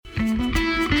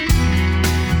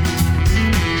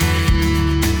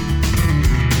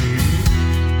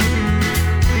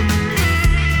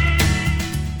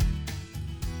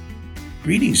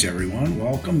Greetings, everyone.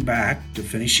 Welcome back to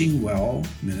Finishing Well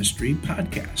Ministry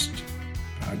Podcast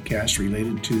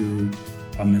related to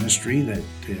a ministry that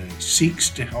seeks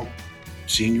to help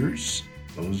seniors,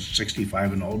 those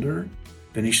 65 and older,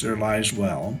 finish their lives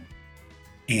well.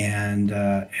 And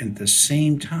at the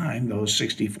same time, those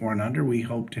 64 and under, we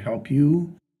hope to help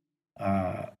you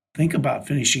think about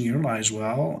finishing your lives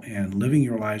well and living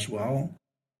your lives well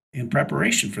in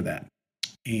preparation for that.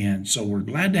 And so we're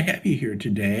glad to have you here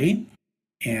today.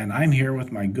 And I'm here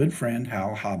with my good friend,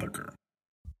 Hal Habacher,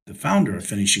 the founder of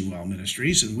Finishing Well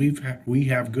Ministries. And we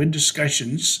have good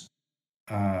discussions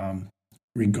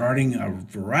regarding a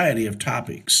variety of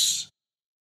topics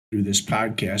through this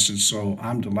podcast. And so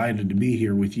I'm delighted to be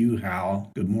here with you,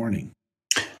 Hal. Good morning.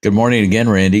 Good morning again,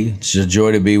 Randy. It's a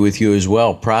joy to be with you as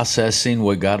well, processing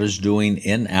what God is doing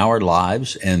in our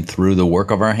lives and through the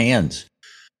work of our hands.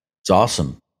 It's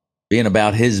awesome being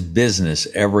about His business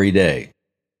every day.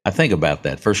 I think about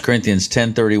that. 1 Corinthians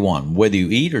 10:31, whether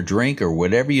you eat or drink or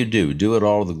whatever you do it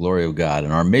all to the glory of God.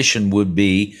 And our mission would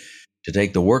be to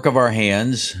take the work of our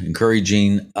hands,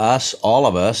 encouraging us, all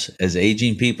of us, as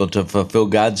aging people to fulfill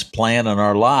God's plan in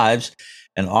our lives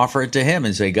and offer it to Him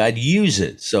and say, God, use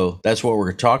it. So that's what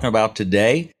we're talking about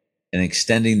today, and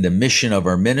extending the mission of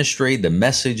our ministry, the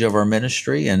message of our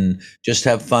ministry, and just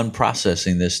have fun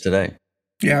processing this today.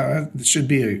 Yeah, it should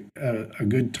be a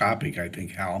good topic, I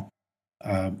think, Hal.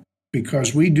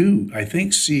 Because we do, I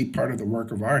think, see part of the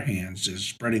work of our hands is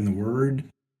spreading the word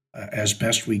as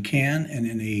best we can and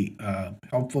in a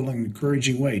helpful and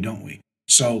encouraging way, don't we?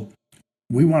 So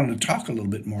we wanted to talk a little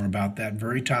bit more about that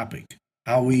very topic,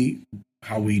 how we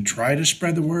try to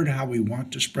spread the word, how we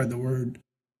want to spread the word,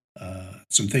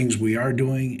 some things we are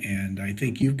doing, and I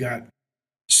think you've got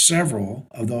several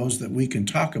of those that we can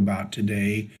talk about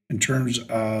today in terms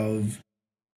of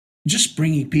just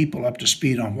bringing people up to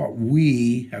speed on what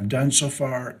we have done so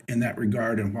far in that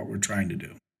regard and what we're trying to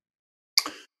do.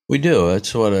 We do.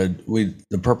 That's what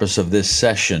the purpose of this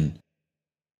session.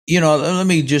 Let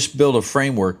me just build a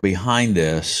framework behind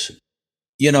this.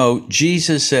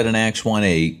 Jesus said in Acts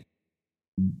 1:8,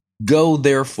 go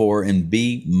therefore and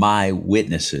be my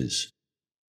witnesses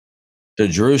to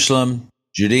Jerusalem,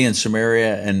 Judea and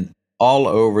Samaria, and all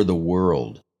over the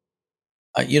world.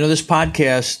 This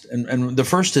podcast and the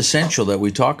first essential that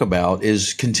we talk about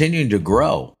is continuing to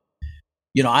grow.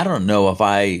 I don't know if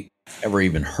I ever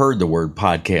even heard the word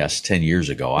podcast 10 years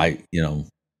ago.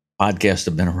 Podcasts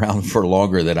have been around for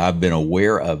longer than I've been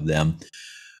aware of them.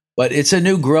 But it's a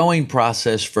new growing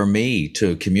process for me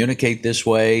to communicate this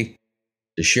way,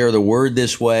 to share the word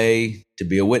this way, to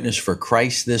be a witness for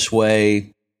Christ this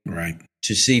way. Right.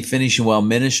 To see Finishing Well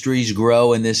Ministries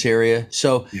grow in this area.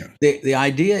 So the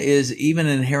idea is, even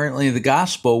inherently in the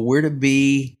gospel, we're to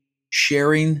be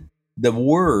sharing the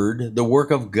word, the work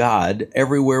of God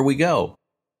everywhere we go.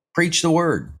 Preach the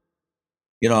word.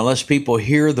 Unless people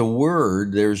hear the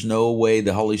word, there's no way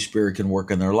the Holy Spirit can work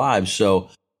in their lives.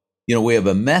 So, we have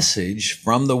a message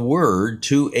from the word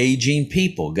to aging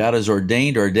people. God has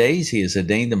ordained our days. He has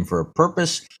ordained them for a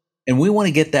purpose, and we want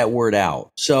to get that word out.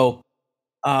 So,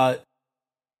 I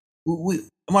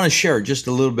want to share just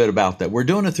a little bit about that. We're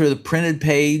doing it through the printed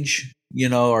page,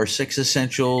 our 6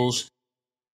 essentials,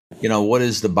 what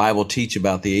does the Bible teach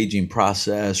about the aging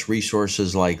process,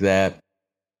 resources like that.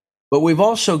 But we've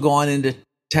also gone into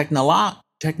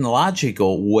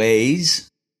technological ways,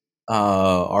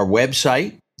 our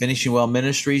website,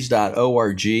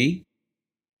 finishingwellministries.org.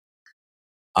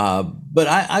 But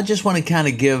I just want to kind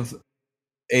of give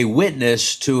a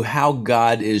witness to how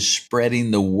God is spreading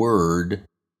the word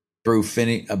through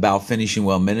about Finishing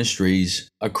Well Ministries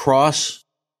across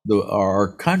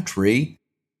our country.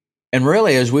 And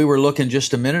really, as we were looking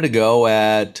just a minute ago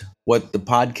at what the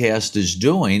podcast is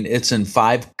doing, it's in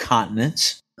 5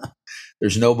 continents.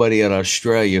 There's nobody in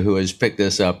Australia who has picked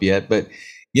this up yet, but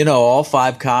all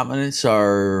 5 continents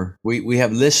we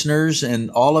have listeners in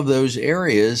all of those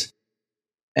areas.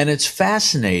 And it's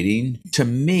fascinating to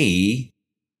me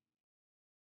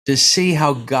to see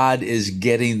how God is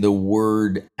getting the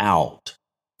word out.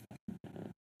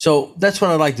 So that's what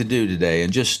I'd like to do today,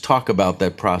 and just talk about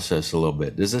that process a little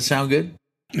bit. Does that sound good?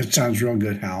 It sounds real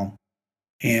good, Hal.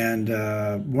 And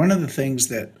one of the things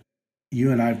that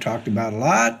you and I have talked about a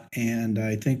lot, and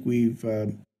I think we've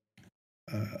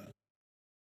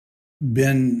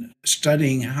been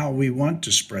studying how we want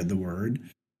to spread the word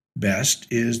best,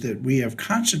 is that we have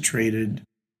concentrated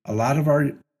a lot of our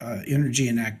energy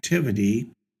and activity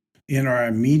in our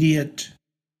immediate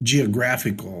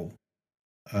geographical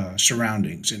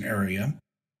surroundings and area.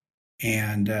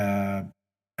 And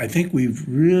I think we've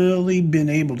really been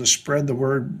able to spread the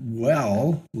word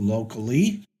well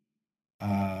locally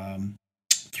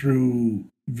through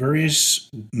various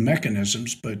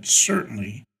mechanisms, but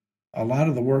certainly a lot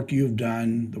of the work you've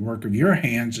done, the work of your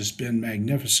hands, has been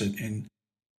magnificent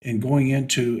in going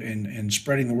into and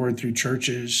spreading the word through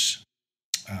churches,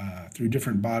 through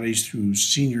different bodies, through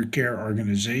senior care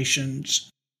organizations.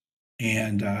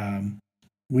 And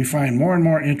we find more and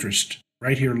more interest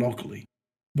right here locally.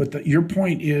 But your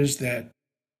point is that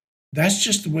that's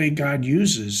just the way God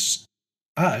uses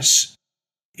us,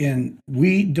 and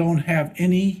we don't have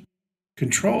any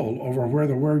control over where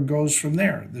the word goes from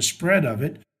there, the spread of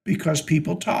it, because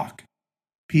people talk.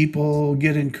 People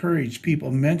get encouraged.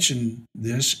 People mention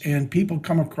this, and people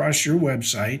come across your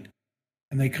website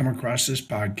and they come across this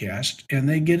podcast and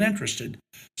they get interested.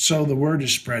 So the word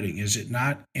is spreading, is it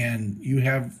not? And you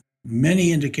have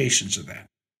many indications of that.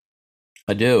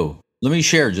 I do. Let me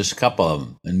share just a couple of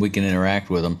them and we can interact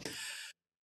with them.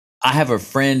 I have a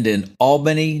friend in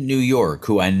Albany, New York,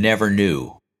 who I never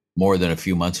knew more than a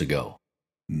few months ago.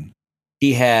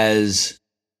 He has,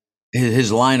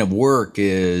 his line of work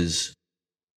is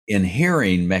in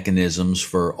hearing mechanisms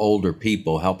for older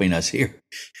people, helping us hear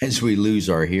as we lose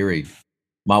our hearing.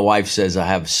 My wife says I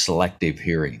have selective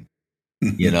hearing.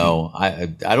 You know, I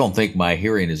don't think my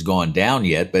hearing has gone down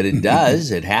yet, but it does.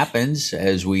 It happens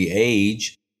as we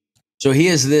age. So he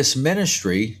has this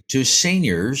ministry to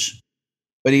seniors,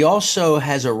 but he also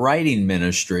has a writing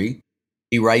ministry.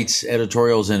 He writes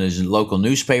editorials in his local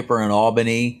newspaper in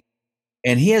Albany,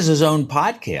 and he has his own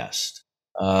podcast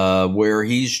where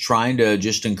he's trying to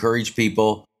just encourage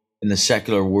people in the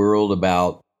secular world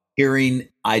about hearing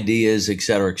ideas, et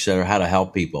cetera, how to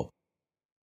help people.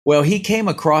 Well, he came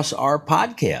across our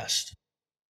podcast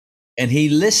and he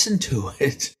listened to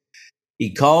it.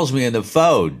 He calls me on the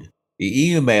phone.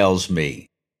 He emails me.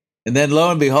 And then lo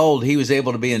and behold, he was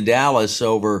able to be in Dallas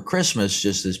over Christmas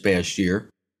just this past year.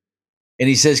 And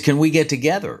he says, can we get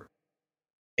together?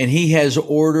 And he has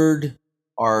ordered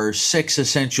our 6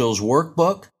 Essentials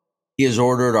workbook. He has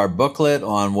ordered our booklet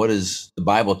on what does the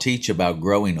Bible teach about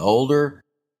growing older.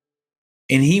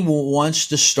 And he wants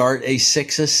to start a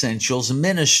 6 Essentials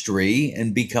ministry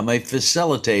and become a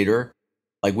facilitator,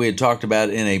 like we had talked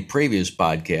about in a previous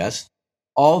podcast,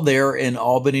 all there in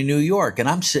Albany, New York. And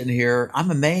I'm sitting here,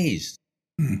 I'm amazed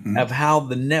of how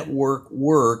the network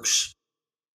works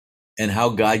and how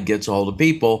God gets a hold of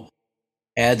people,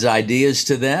 adds ideas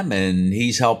to them, and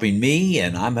he's helping me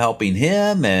and I'm helping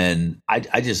him. And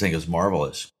I just think it's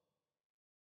marvelous.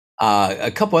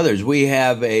 A couple others. We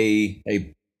have a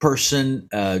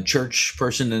church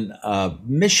person in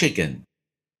Michigan.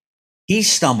 He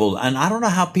stumbled, and I don't know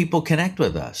how people connect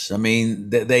with us. I mean,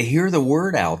 they hear the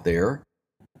word out there.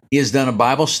 He has done a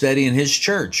Bible study in his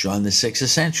church on the 6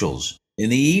 Essentials in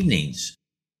the evenings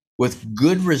with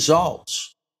good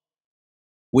results.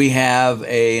 We have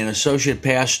an associate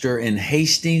pastor in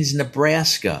Hastings,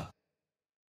 Nebraska.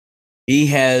 He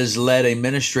has led a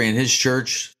ministry in his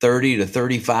church, 30 to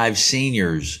 35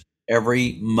 seniors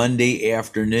every Monday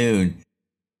afternoon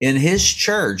in his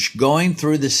church, going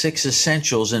through the 6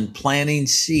 Essentials and planting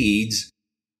seeds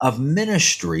of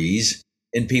ministries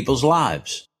in people's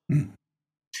lives.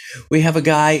 We have a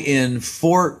guy in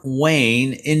Fort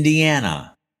Wayne,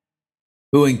 Indiana,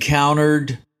 who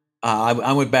encountered,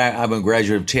 I went back, I'm a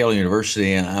graduate of Taylor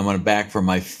University, and I went back for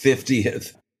my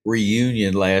 50th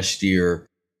reunion last year.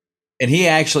 And he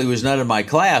actually was not in my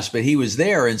class, but he was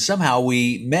there, and somehow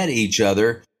we met each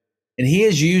other. And he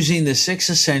is using the 6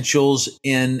 Essentials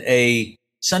in a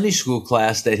Sunday school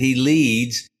class that he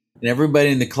leads, and everybody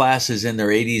in the class is in their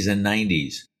 80s and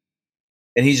 90s.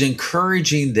 And he's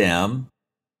encouraging them,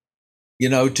 you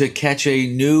know, to catch a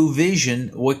new vision.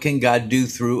 What can God do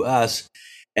through us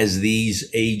as these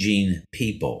aging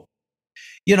people?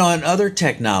 You know, in other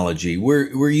technology,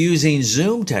 we're using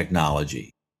Zoom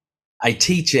technology. I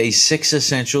teach a 6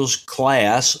 Essentials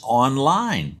class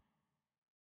online.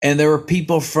 And there are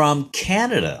people from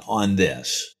Canada on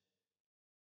this.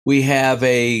 We have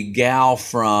a gal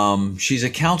she's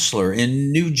a counselor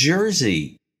in New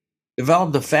Jersey,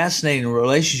 developed a fascinating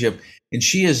relationship, and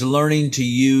she is learning to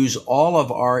use all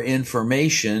of our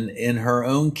information in her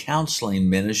own counseling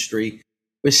ministry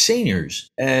with seniors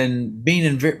and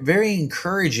being very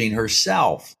encouraging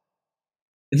herself.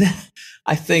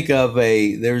 I think of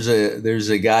there's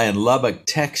a guy in Lubbock,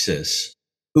 Texas,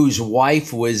 whose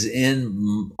wife was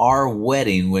in our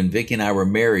wedding when Vicki and I were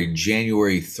married,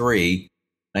 January 3,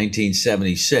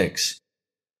 1976.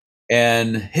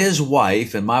 And his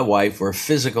wife and my wife were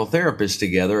physical therapists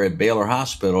together at Baylor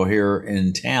Hospital here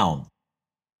in town.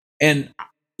 And,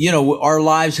 you know, our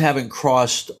lives haven't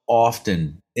crossed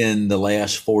often in the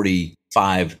last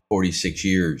 45, 46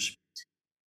 years.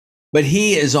 But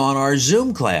he is on our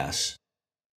Zoom class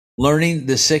learning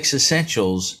the 6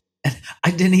 essentials. And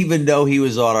I didn't even know he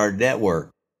was on our network.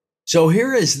 So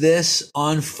here is this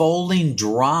unfolding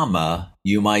drama,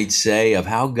 you might say, of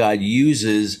how God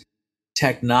uses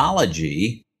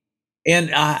technology.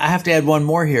 And I have to add one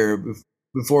more here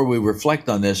before we reflect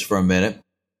on this for a minute.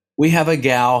 We have a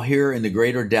gal here in the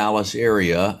greater Dallas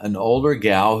area, an older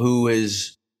gal who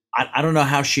is, I don't know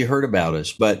how she heard about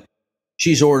us, but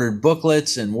she's ordered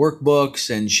booklets and workbooks,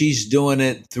 and she's doing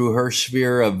it through her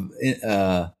sphere of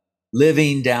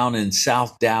living down in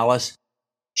South Dallas.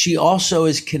 She also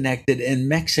is connected in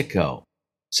Mexico.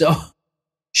 So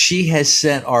she has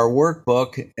sent our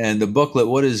workbook and the booklet,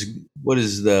 what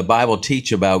does the Bible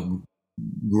teach about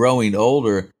growing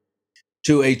older,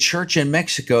 to a church in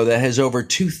Mexico that has over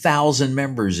 2,000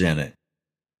 members in it.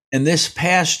 And this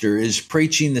pastor is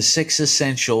preaching the 6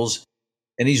 essentials,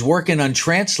 and he's working on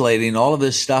translating all of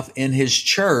this stuff in his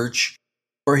church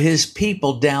for his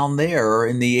people down there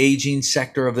in the aging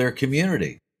sector of their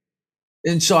community.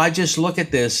 And so I just look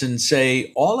at this and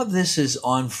say, all of this is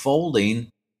unfolding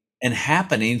and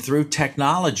happening through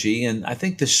technology. And I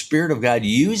think the Spirit of God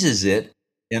uses it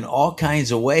in all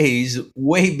kinds of ways,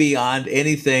 way beyond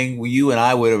anything you and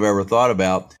I would have ever thought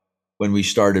about when we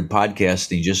started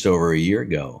podcasting just over a year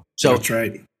ago. So that's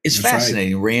right. It's That's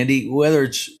fascinating, right. Randy, whether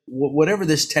it's whatever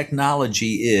this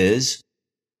technology is,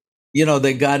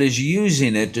 that God is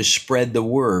using it to spread the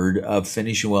word of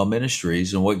Finishing Well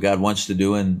Ministries and what God wants to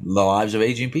do in the lives of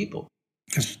aging people.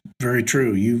 It's very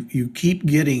true. You keep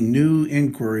getting new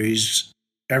inquiries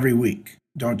every week,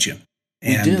 don't you?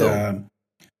 We do.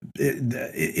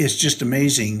 It's just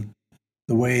amazing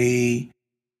the way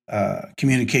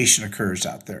communication occurs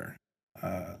out there.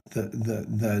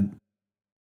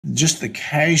 Just the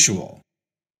casual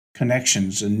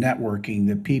connections and networking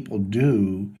that people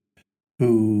do,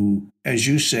 who, as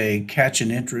you say, catch an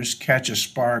interest, catch a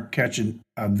spark, catch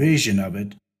a vision of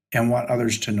it, and want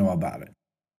others to know about it.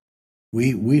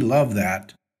 We love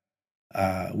that.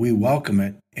 We welcome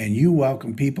it, and you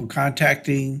welcome people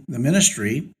contacting the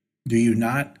ministry. Do you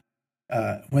not?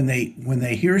 When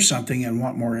they hear something and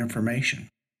want more information.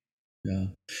 Yeah.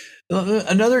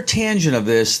 Another tangent of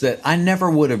this that I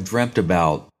never would have dreamt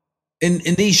about in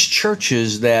these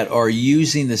churches that are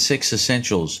using the 6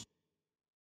 essentials.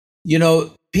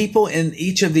 People in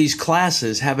each of these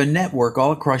classes have a network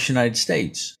all across the United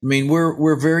States. I mean,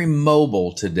 we're very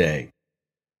mobile today.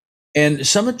 And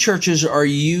some churches are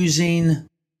using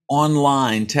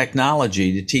online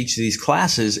technology to teach these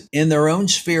classes in their own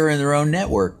sphere, in their own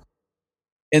network.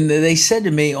 And they said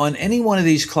to me, on any one of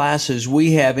these classes,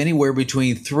 we have anywhere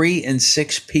between 3 and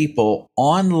 6 people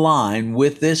online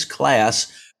with this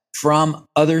class from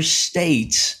other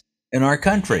states in our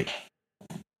country.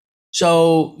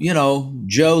 So,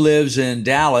 Joe lives in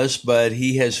Dallas, but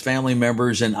he has family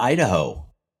members in Idaho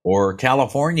or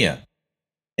California.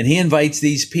 And he invites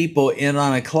these people in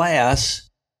on a class.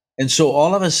 And so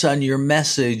all of a sudden your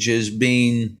message is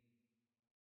being,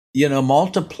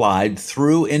 multiplied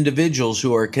through individuals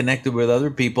who are connected with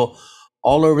other people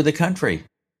all over the country.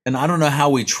 And I don't know how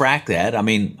we track that. I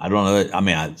mean, I don't know. I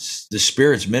mean, it's the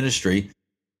Spirit's ministry.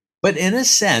 But in a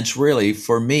sense, really,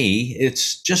 for me,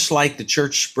 it's just like the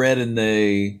church spread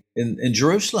in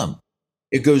Jerusalem.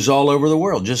 It goes all over the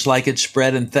world, just like it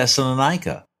spread in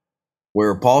Thessalonica,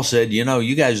 where Paul said,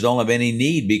 you guys don't have any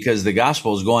need because the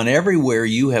gospel is going everywhere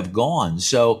you have gone.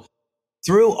 So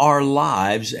through our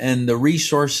lives and the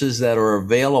resources that are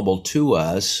available to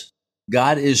us,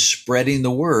 God is spreading the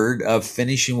word of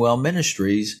Finishing Well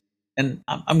Ministries. And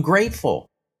I'm grateful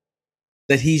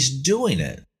that he's doing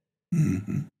it.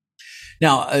 Mm-hmm.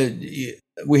 Now,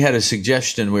 we had a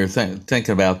suggestion. We were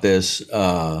thinking about this.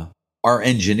 Our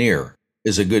engineer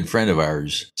is a good friend of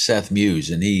ours, Seth Muse,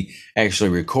 and he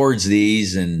actually records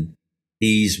these. And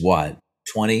he's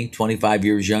 25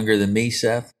 years younger than me,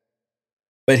 Seth?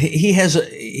 But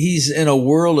he's in a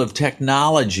world of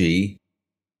technology,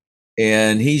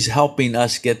 and he's helping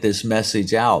us get this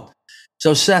message out.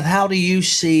 So, Seth, how do you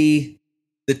see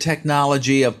the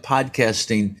technology of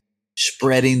podcasting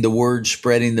spreading the word,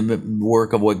 spreading the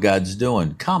work of what God's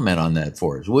doing? Comment on that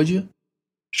for us, would you?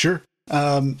 Sure.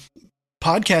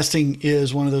 Podcasting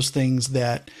is one of those things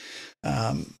that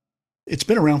it's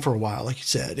been around for a while. Like you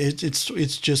said, it's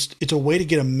a way to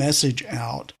get a message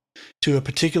out to a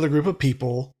particular group of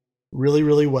people really,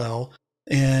 really well,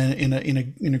 and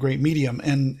in a great medium.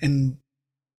 And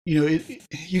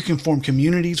you can form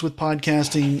communities with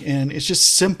podcasting, and it's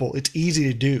just simple. It's easy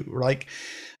to do. Like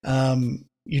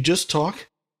you just talk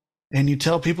and you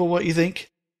tell people what you think,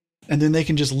 and then they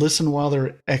can just listen while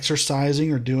they're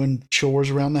exercising or doing chores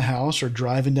around the house or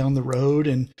driving down the road,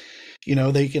 and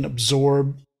they can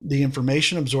absorb the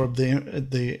information, absorb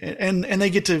and they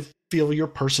get to feel your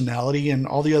personality and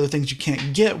all the other things you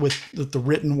can't get with the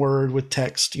written word, with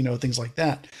text, things like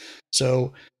that.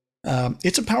 So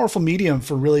it's a powerful medium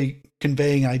for really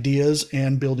conveying ideas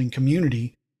and building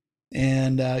community.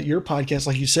 And your podcast,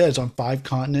 like you said, is on 5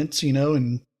 continents,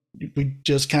 and we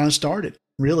just kind of started,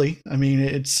 really. I mean,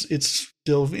 it's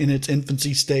still in its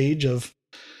infancy stage of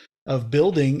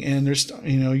building, and there's,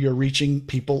 you're reaching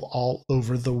people all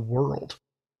over the world.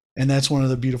 And that's one of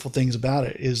the beautiful things about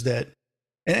it, is that,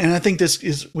 and I think this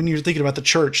is when you're thinking about the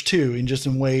church too, in just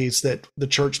in ways that the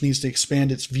church needs to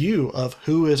expand its view of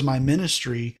who is my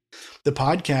ministry. The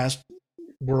podcast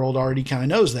world already kind of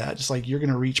knows that. It's like, you're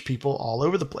going to reach people all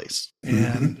over the place,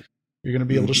 and you're going to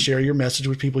be able to share your message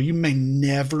with people you may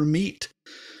never meet,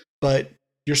 but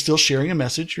you're still sharing a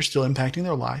message. You're still impacting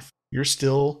their life. You're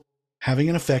still having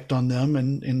an effect on them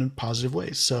in positive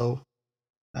ways. So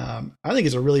I think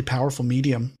it's a really powerful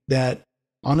medium that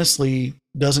honestly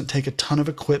doesn't take a ton of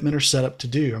equipment or setup to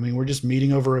do. I mean, we're just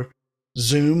meeting over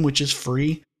Zoom, which is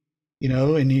free,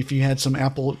 and if you had some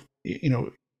Apple,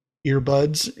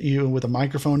 earbuds, with a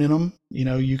microphone in them,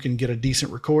 you can get a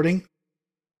decent recording,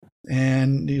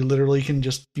 and you literally can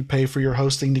you pay for your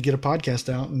hosting to get a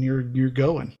podcast out, and you're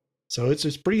going. So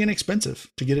it's pretty inexpensive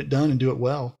to get it done and do it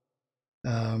well.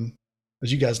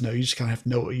 As you guys know, you just kind of have to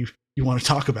know what you want to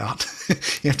talk about.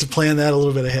 You have to plan that a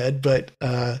little bit ahead, but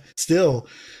still,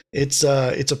 it's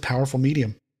a powerful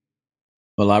medium.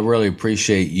 Well, I really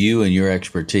appreciate you and your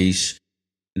expertise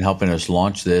in helping us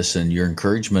launch this, and your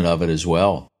encouragement of it as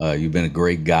well. You've been a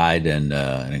great guide and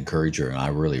an encourager, and I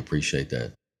really appreciate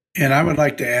that. And I would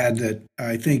like to add that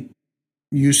I think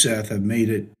you, Seth, have made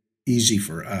it easy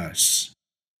for us.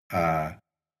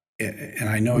 And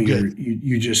I know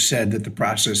you just said that the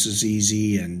process is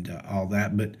easy and all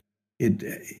that, but it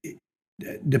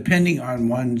depending on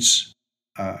one's,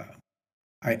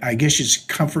 I guess it's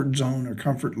comfort zone or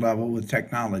comfort level with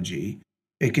technology,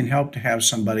 it can help to have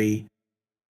somebody,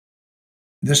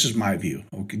 this is my view,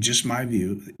 okay, just my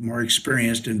view, more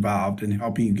experienced, involved in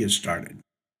helping you get started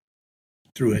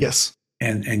through it. Yes.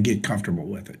 And get comfortable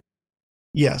with it.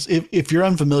 Yes. If you're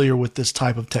unfamiliar with this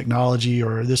type of technology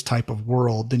or this type of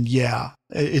world, then yeah,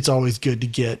 it's always good to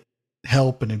get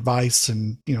help and advice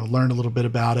and, learn a little bit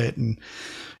about it. And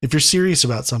if you're serious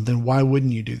about something, why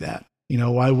wouldn't you do that?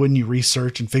 Why wouldn't you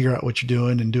research and figure out what you're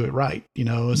doing and do it right?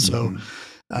 So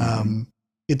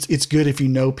it's good if you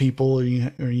know people or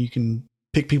you can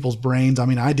pick people's brains. I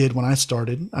mean, I did when I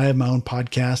started. I have my own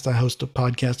podcast. I host a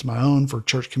podcast of my own for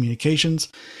church communications.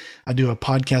 I do a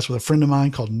podcast with a friend of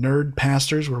mine called Nerd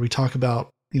Pastors, where we talk about,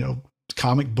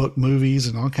 comic book movies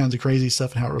and all kinds of crazy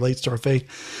stuff and how it relates to our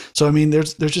faith. So, I mean,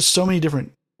 there's just so many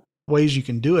different ways you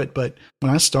can do it. But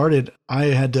when I started, I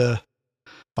had to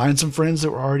find some friends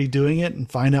that were already doing it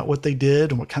and find out what they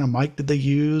did and what kind of mic did they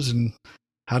use and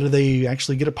how do they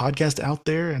actually get a podcast out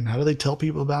there and how do they tell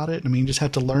people about it. I mean, you just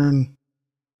have to learn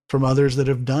from others that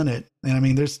have done it. And I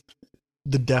mean, there's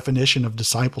the definition of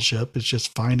discipleship is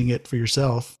just finding it for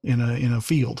yourself in a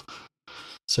field.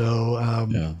 So,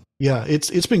 yeah,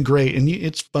 it's been great. And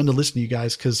it's fun to listen to you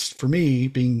guys. Cause for me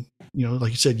being,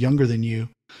 like you said, younger than you,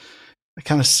 I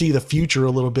kind of see the future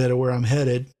a little bit of where I'm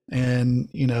headed and,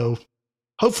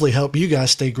 hopefully help you guys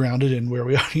stay grounded in where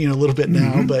we are, a little bit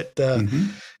now, but,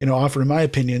 offering my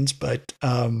opinions, but,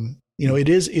 it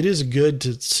is good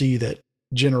to see that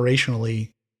generationally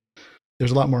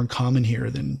there's a lot more in common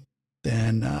here than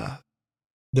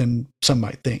some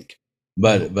might think.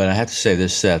 But I have to say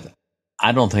this, Seth,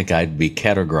 I don't think I'd be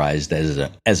categorized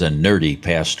as a nerdy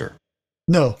pastor.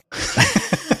 No,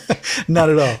 not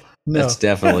at all. No. That's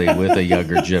definitely with a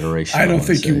younger generation. I don't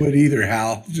think you would either,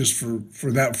 Hal, just for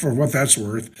what that's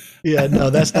worth. Yeah, no,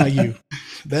 that's not you.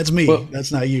 That's me. Well,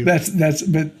 that's not you.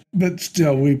 But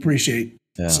still, we appreciate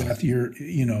Seth.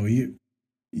 You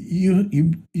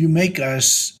make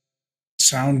us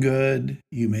sound good.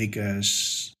 You make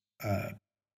us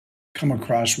come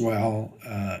across well.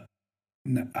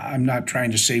 I'm not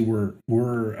trying to say we're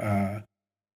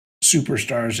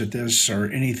superstars at this or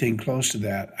anything close to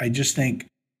that. I just think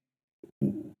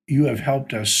you have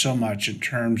helped us so much in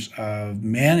terms of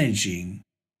managing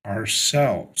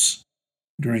ourselves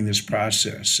during this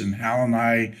process. And Hal and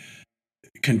I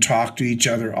can talk to each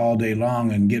other all day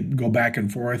long and go back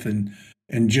and forth and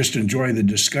just enjoy the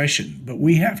discussion. But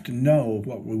we have to know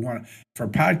what we want. For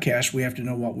podcasts, we have to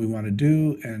know what we want to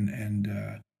do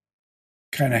and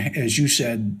kind of, as you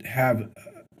said, have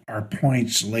our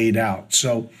points laid out.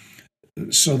 So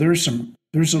there's some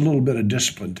there's a little bit of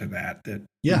discipline to that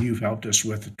Yeah. you've helped us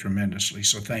with tremendously.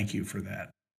 So thank you for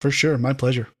that. For sure. My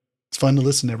pleasure. It's fun to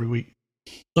listen every week.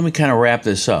 Let me kind of wrap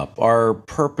this up. Our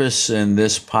purpose in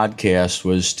this podcast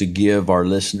was to give our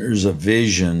listeners a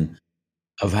vision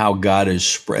of how God is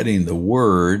spreading the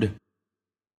word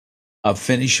of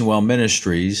Finishing Well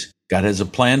Ministries. God has a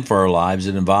plan for our lives.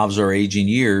 It involves our aging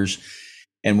years,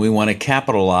 and we want to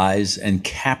capitalize and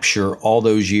capture all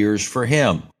those years for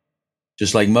Him.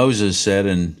 Just like Moses said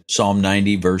in Psalm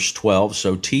 90, verse 12,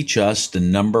 so teach us to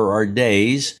number our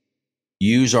days,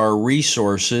 use our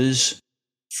resources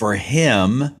for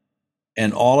Him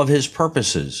and all of His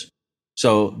purposes.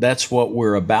 So that's what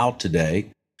we're about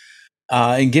today,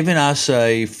 and giving us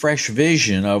a fresh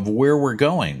vision of where we're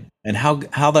going and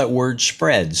how that word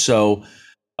spreads. So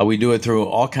we do it through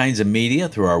all kinds of media,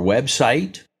 through our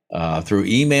website, through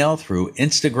email, through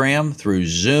Instagram, through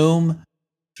Zoom,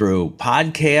 through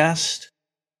podcast.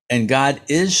 And God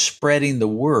is spreading the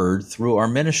word through our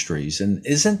ministries. And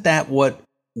isn't that what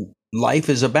life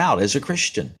is about as a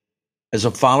Christian, as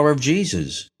a follower of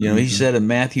Jesus? You know, He said in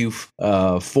Matthew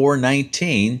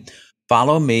 4:19,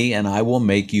 follow me and I will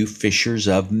make you fishers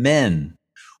of men.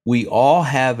 We all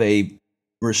have a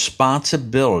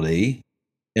responsibility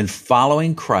in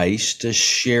following Christ to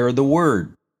share the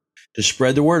word, to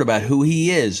spread the word about who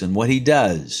He is and what He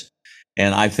does.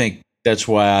 And I think that's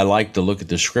why I like to look at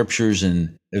the scriptures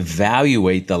and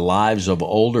evaluate the lives of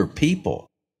older people.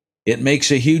 It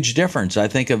makes a huge difference. I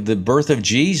think of the birth of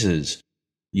Jesus,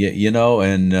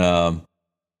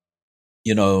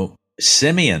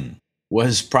 Simeon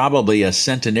was probably a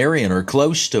centenarian or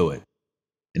close to it.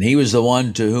 And he was the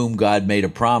one to whom God made a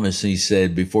promise. And He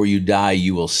said, before you die,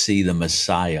 you will see the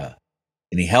Messiah.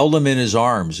 And He held him in His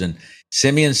arms. And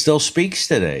Simeon still speaks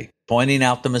today, pointing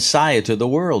out the Messiah to the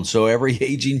world. So every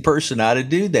aging person ought to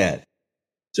do that.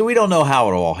 So we don't know how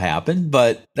it all happened,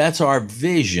 but that's our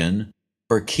vision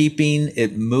for keeping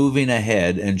it moving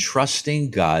ahead and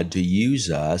trusting God to use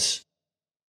us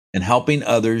and helping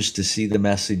others to see the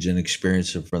message and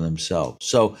experience it for themselves.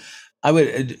 So I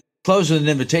would close with an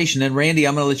invitation. And Randy,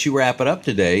 I'm going to let you wrap it up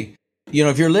today. You know,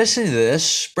 if you're listening to this,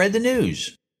 spread the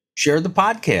news, share the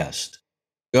podcast,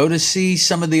 go to see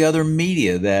some of the other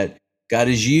media that God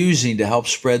is using to help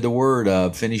spread the word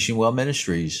of Finishing Well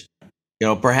Ministries. You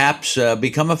know, perhaps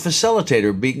become a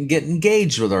facilitator, get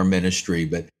engaged with our ministry.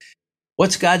 But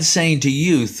what's God saying to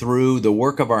you through the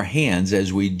work of our hands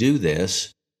as we do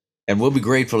this? And we'll be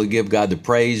grateful to give God the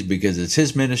praise because it's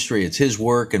His ministry, it's His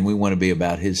work, and we want to be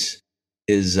about His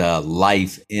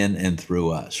life in and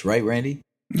through us. Right, Randy?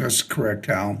 That's correct,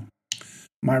 Hal.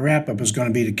 My wrap-up is going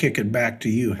to be to kick it back to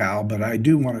you, Hal, but I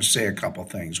do want to say a couple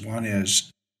things. One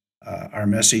is our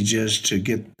message is to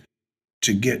get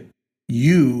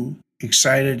you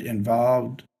excited,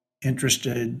 involved,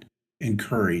 interested,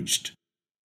 encouraged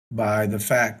by the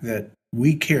fact that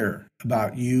we care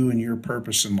about you and your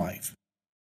purpose in life.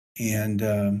 And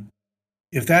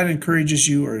if that encourages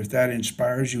you or if that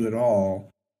inspires you at all,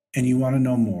 and you want to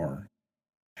know more,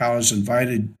 Hal has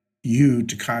invited you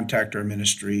to contact our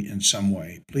ministry in some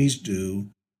way. Please do.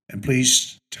 And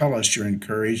please tell us you're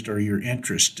encouraged or you're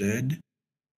interested.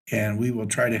 And we will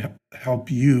try to help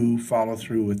you follow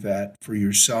through with that for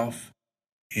yourself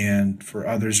and for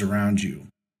others around you.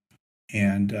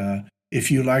 And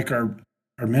if you like our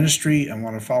ministry and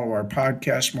want to follow our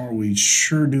podcast more, we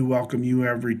sure do welcome you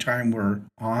every time we're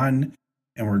on,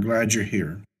 and we're glad you're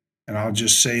here. And I'll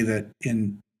just say that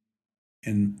in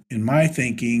my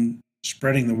thinking,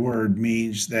 spreading the word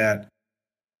means to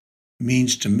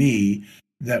me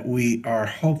that we are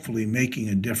hopefully making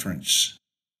a difference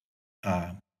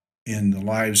in the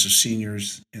lives of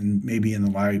seniors and maybe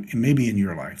in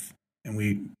your life. And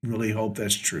we really hope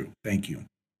that's true. Thank you.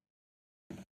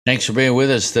 Thanks for being with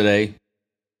us today.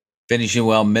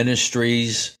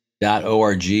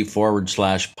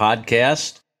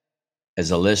 FinishingWellMinistries.org/podcast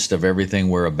has a list of everything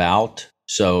we're about.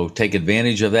 So take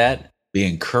advantage of that. Be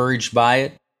encouraged by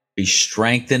it. Be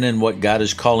strengthened in what God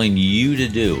is calling you to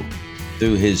do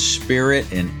through His Spirit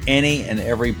in any and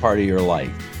every part of your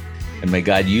life. And may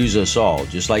God use us all,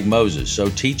 just like Moses. So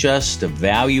teach us to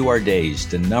value our days,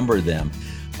 to number them,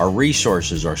 our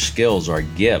resources, our skills, our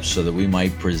gifts, so that we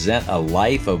might present a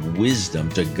life of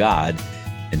wisdom to God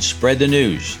and spread the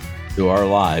news through our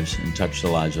lives and touch the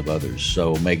lives of others.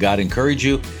 So may God encourage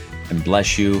you and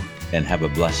bless you, and have a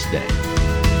blessed day.